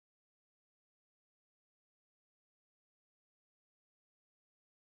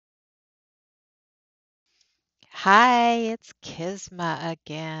Hi, it's Kisma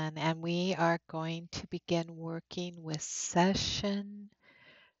again, and we are going to begin working with session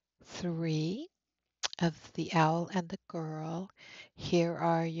 3 of The Owl and the Girl. Here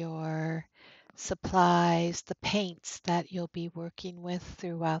are your supplies, the paints that you'll be working with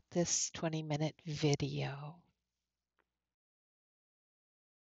throughout this 20-minute video.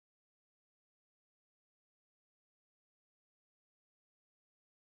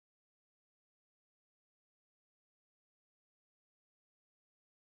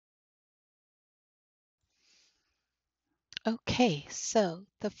 Okay, so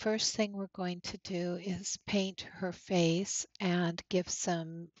the first thing we're going to do is paint her face and give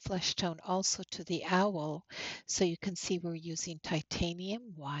some flesh tone also to the owl. So you can see we're using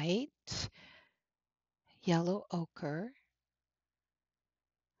titanium white, yellow ochre,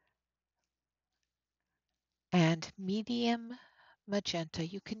 and medium magenta.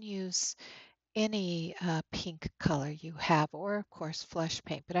 You can use any pink color you have, or of course flesh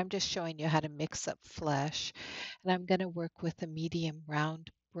paint, but I'm just showing you how to mix up flesh. And I'm going to work with a medium round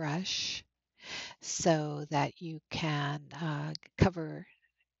brush so that you can cover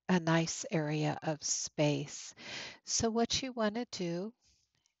a nice area of space. So what you want to do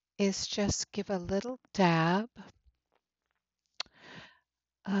is just give a little dab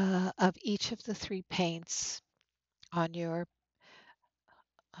of each of the three paints on your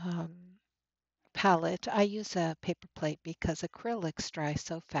um, palette. I use a paper plate because acrylics dry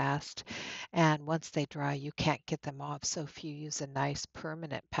so fast, and once they dry, you can't get them off. So if you use a nice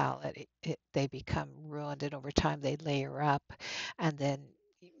permanent palette, they become ruined, and over time they layer up, and then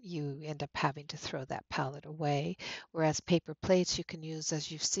you end up having to throw that palette away. Whereas paper plates you can use,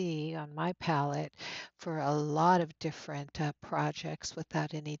 as you see on my palette, for a lot of different projects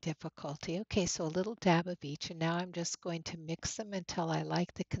without any difficulty. Okay, so a little dab of each, and now I'm just going to mix them until I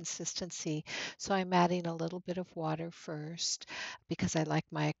like the consistency. So I'm adding a little bit of water first because I like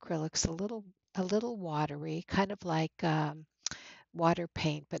my acrylics a little watery, kind of like water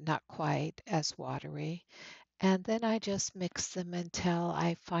paint, but not quite as watery. And then I just mix them until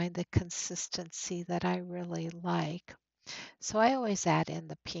I find the consistency that I really like. So I always add in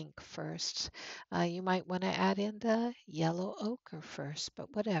the pink first. You might want to add in the yellow ochre first,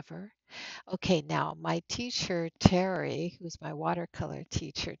 but whatever. Okay, now my teacher, Terry, who's my watercolor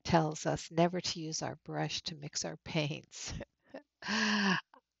teacher, tells us never to use our brush to mix our paints,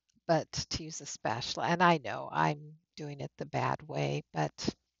 but to use a spatula. And I know I'm doing it the bad way,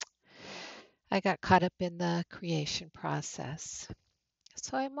 but I got caught up in the creation process.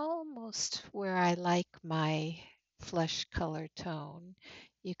 So I'm almost where I like my flesh color tone.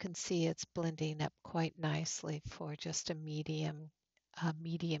 You can see it's blending up quite nicely for just a medium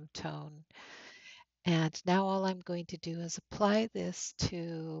tone. And now all I'm going to do is apply this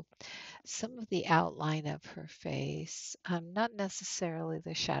to some of the outline of her face, not necessarily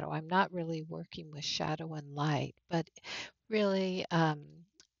the shadow. I'm not really working with shadow and light, but really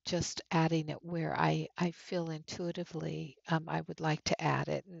just adding it where I feel intuitively I would like to add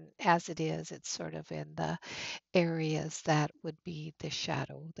it. And as it is, it's sort of in the areas that would be the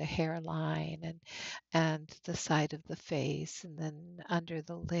shadow, the hairline and the side of the face, and then under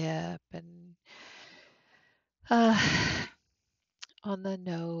the lip and uh, on the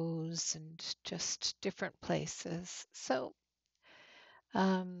nose and just different places. So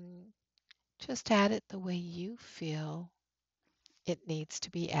um, just add it the way you feel it needs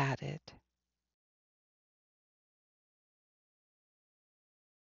to be added.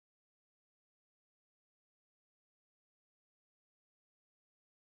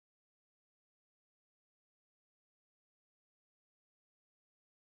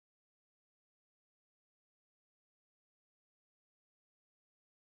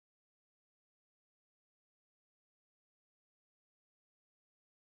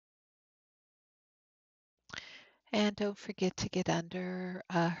 And don't forget to get under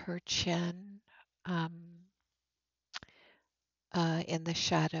her chin um, in the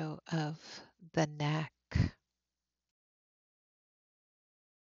shadow of the neck.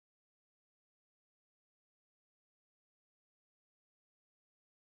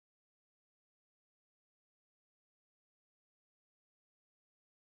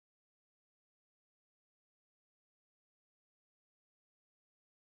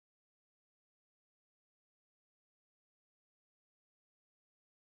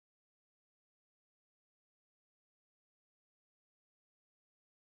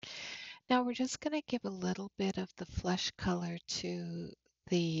 Now we're just going to give a little bit of the flesh color to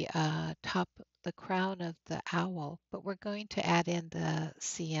the top, the crown of the owl, but we're going to add in the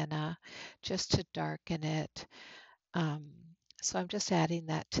sienna just to darken it. Um, So I'm just adding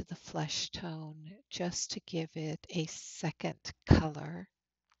that to the flesh tone just to give it a second color.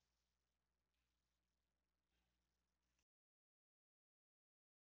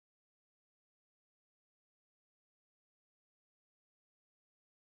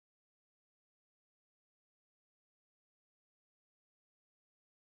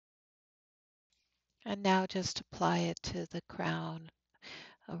 And now just apply it to the crown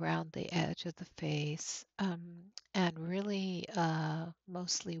around the edge of the face, and really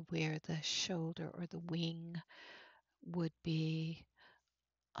mostly where the shoulder or the wing would be.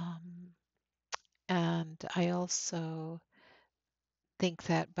 Um, and I also think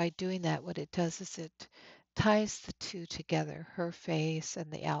that by doing that, what it does is it ties the two together, her face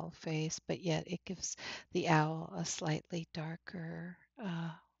and the owl face, but yet it gives the owl a slightly darker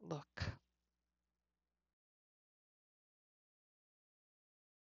look.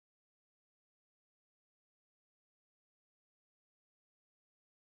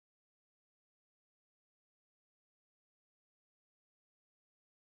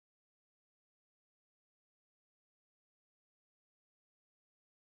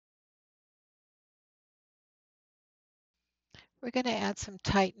 We're going to add some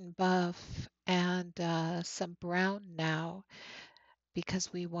Titan Buff and some brown now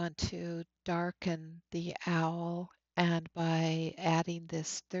because we want to darken the owl. And by adding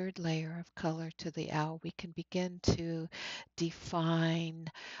this third layer of color to the owl, we can begin to define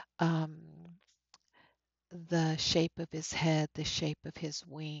um, the shape of his head, the shape of his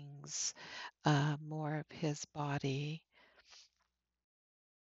wings, more of his body.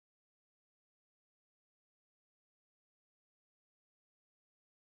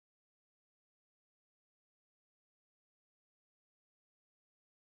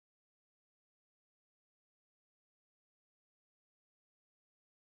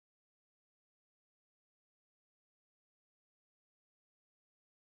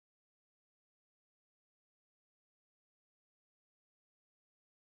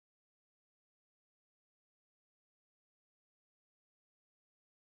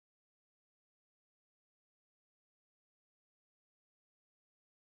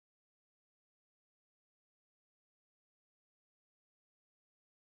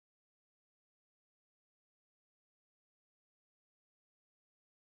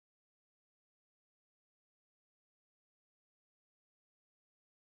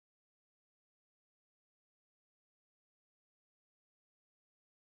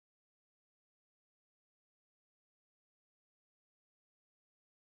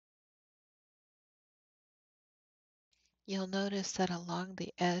 You'll notice that along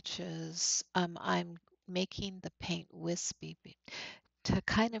the edges, I'm making the paint wispy to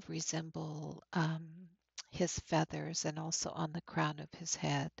kind of resemble his feathers and also on the crown of his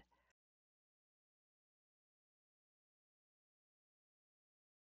head.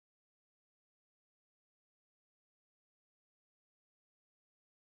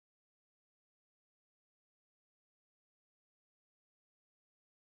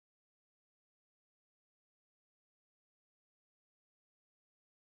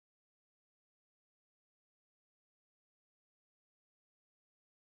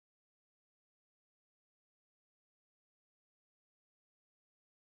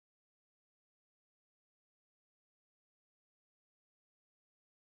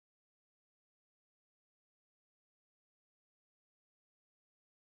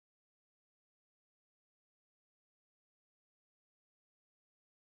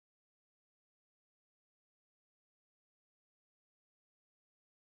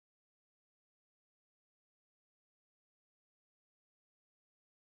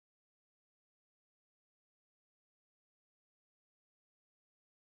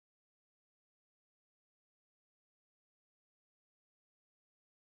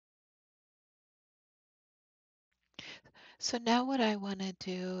 So now what I want to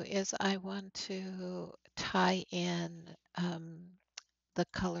do is I want to tie in the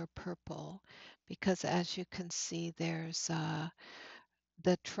color purple because as you can see there's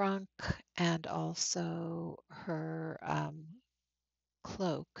the trunk and also her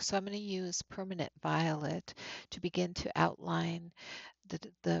cloak. So I'm going to use permanent violet to begin to outline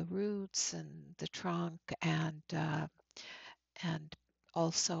the roots and the trunk and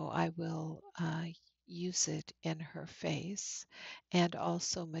also I will use it in her face and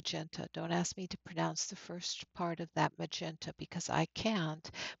also magenta. Don't ask me to pronounce the first part of that magenta because I can't,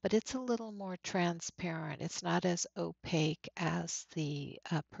 but it's a little more transparent. It's not as opaque as the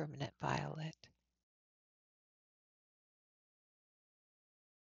permanent violet.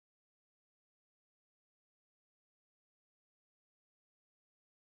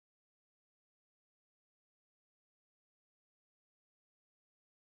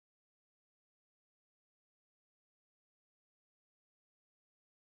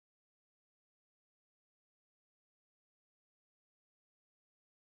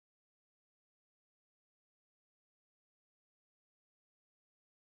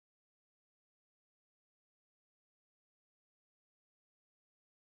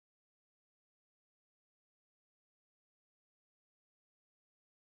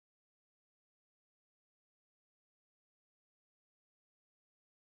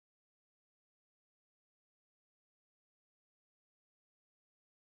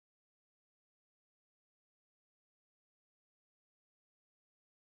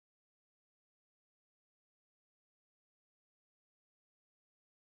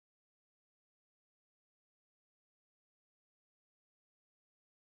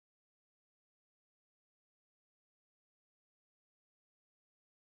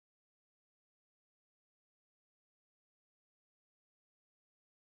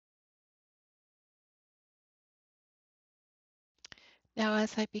 Now,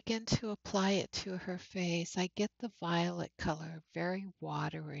 as I begin to apply it to her face, I get the violet color, very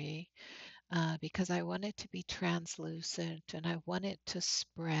watery, because I want it to be translucent and I want it to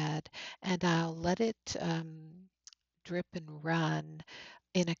spread, and I'll let it drip and run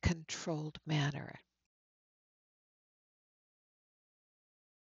in a controlled manner.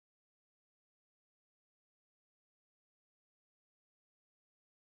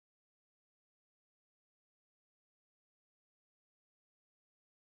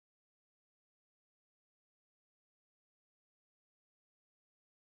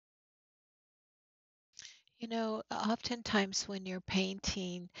 You know, oftentimes when you're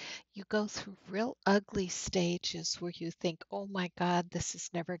painting, you go through real ugly stages where you think, oh my God, this is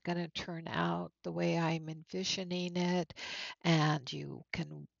never going to turn out the way I'm envisioning it. And you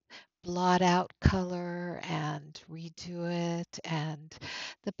can blot out color and redo it. And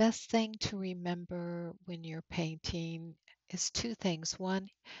the best thing to remember when you're painting is two things. One,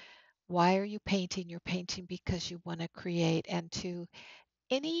 why are you painting? You're painting because you want to create. And two,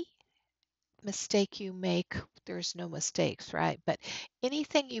 any mistake you make, there's no mistakes, right? But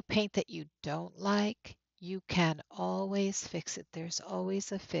anything you paint that you don't like, you can always fix it. There's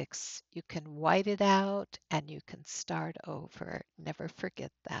always a fix. You can white it out and you can start over. Never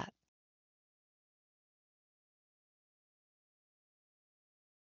forget that.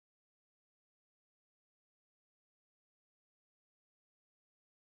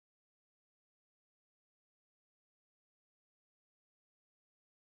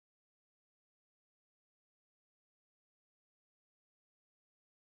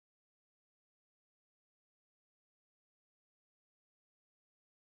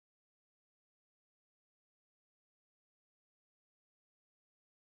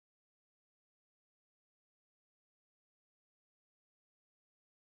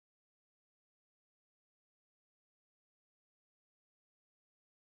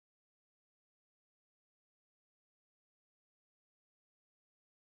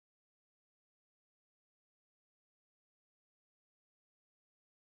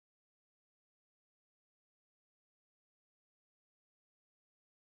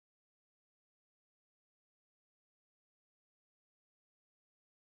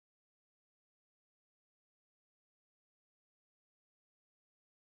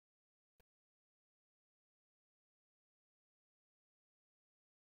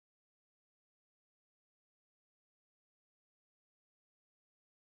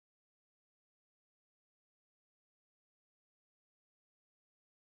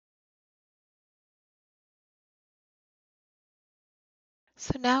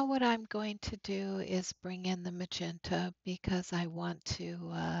 So now what I'm going to do is bring in the magenta because I want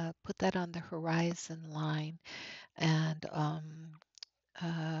to put that on the horizon line and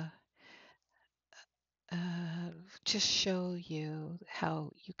uh, uh, just show you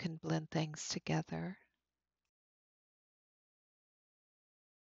how you can blend things together.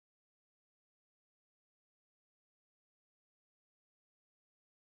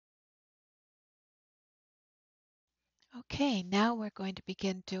 Okay, now we're going to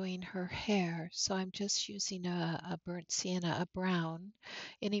begin doing her hair. So I'm just using a burnt sienna, a brown,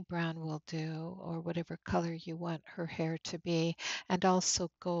 any brown will do, or whatever color you want her hair to be, and also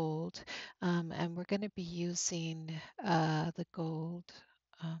gold. And we're going to be using the gold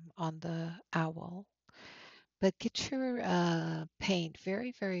on the owl. But get your paint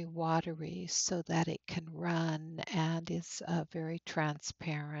very, very watery so that it can run and is very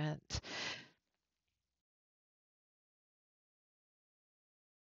transparent.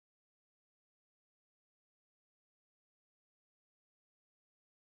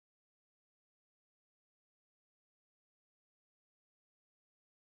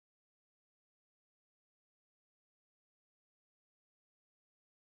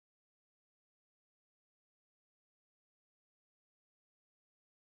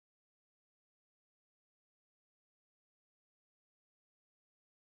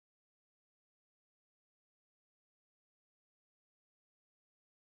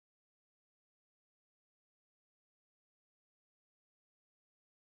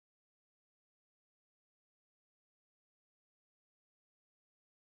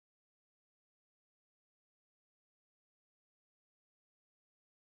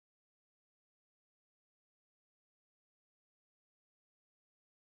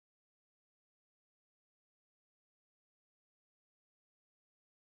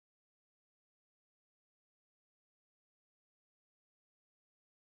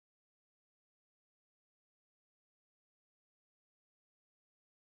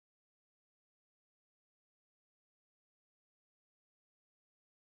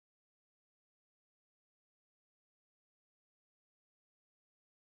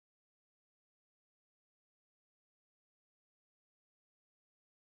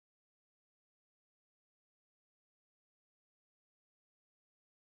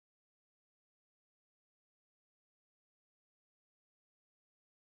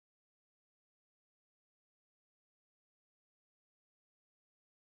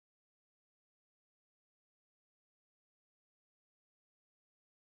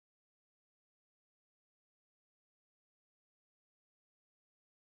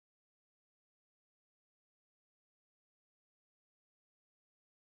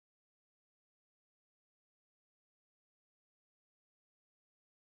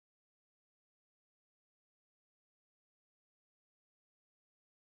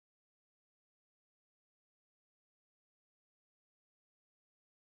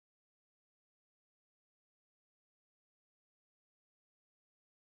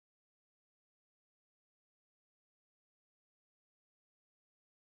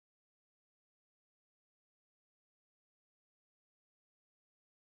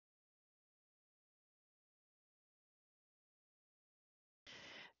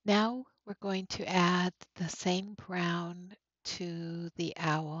 Now we're going to add the same brown to the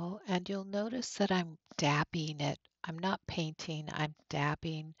owl, and you'll notice that I'm dabbing it. I'm not painting, I'm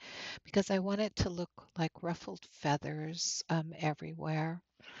dabbing because I want it to look like ruffled feathers everywhere.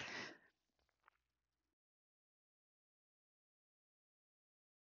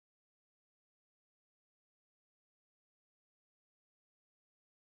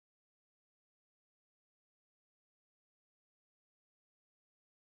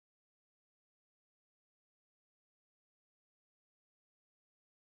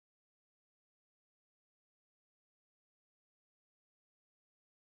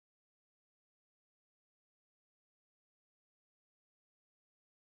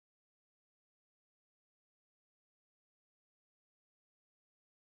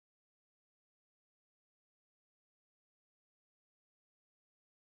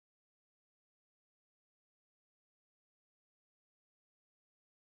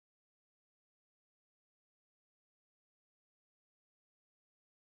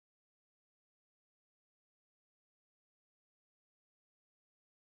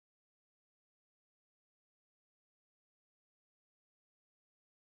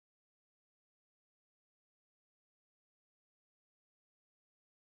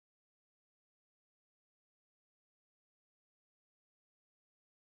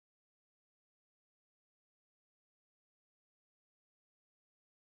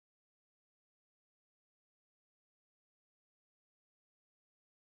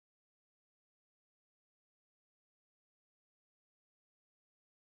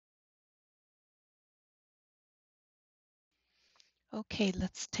 Okay,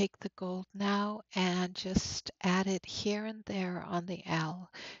 let's take the gold now and just add it here and there on the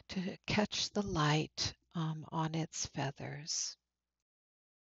owl to catch the light on its feathers.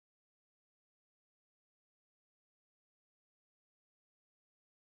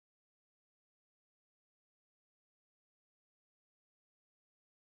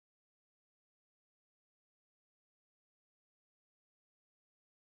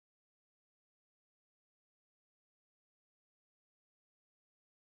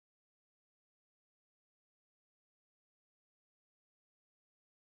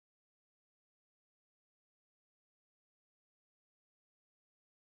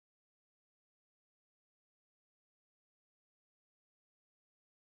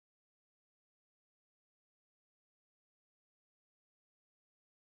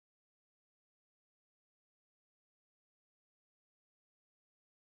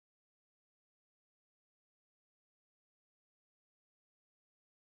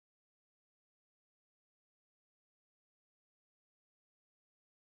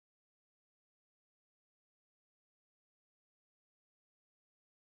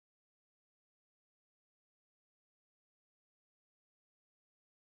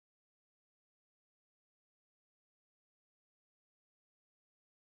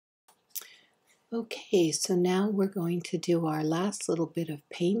 Okay, so now we're going to do our last little bit of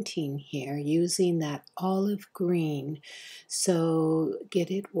painting here using that olive green. So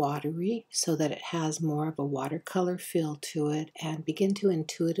get it watery so that it has more of a watercolor feel to it, and begin to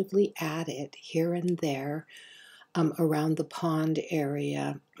intuitively add it here and there around the pond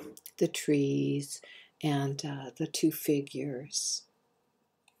area, the trees, and the two figures.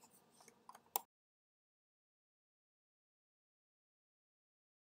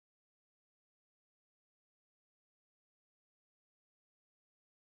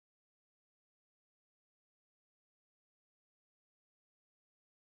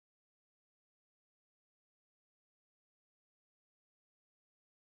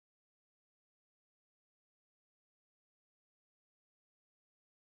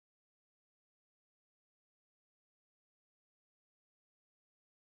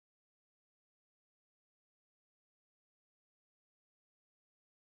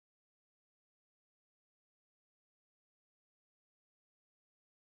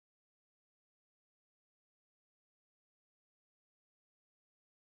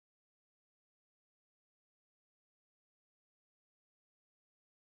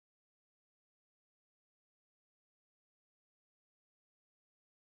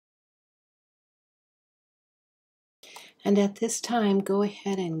 And at this time, go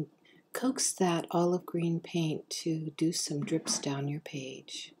ahead and coax that olive green paint to do some drips down your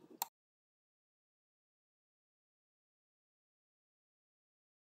page.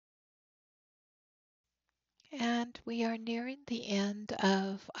 And we are nearing the end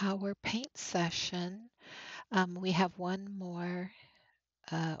of our paint session. We have one more,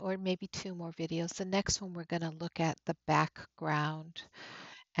 or maybe two more videos. The next one, we're going to look at the background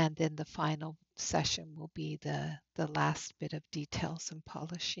And then the final session will be the last bit of details and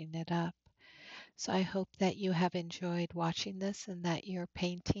polishing it up. So I hope that you have enjoyed watching this and that your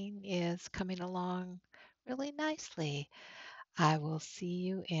painting is coming along really nicely. I will see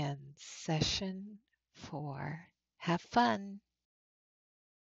you in session 4. Have fun.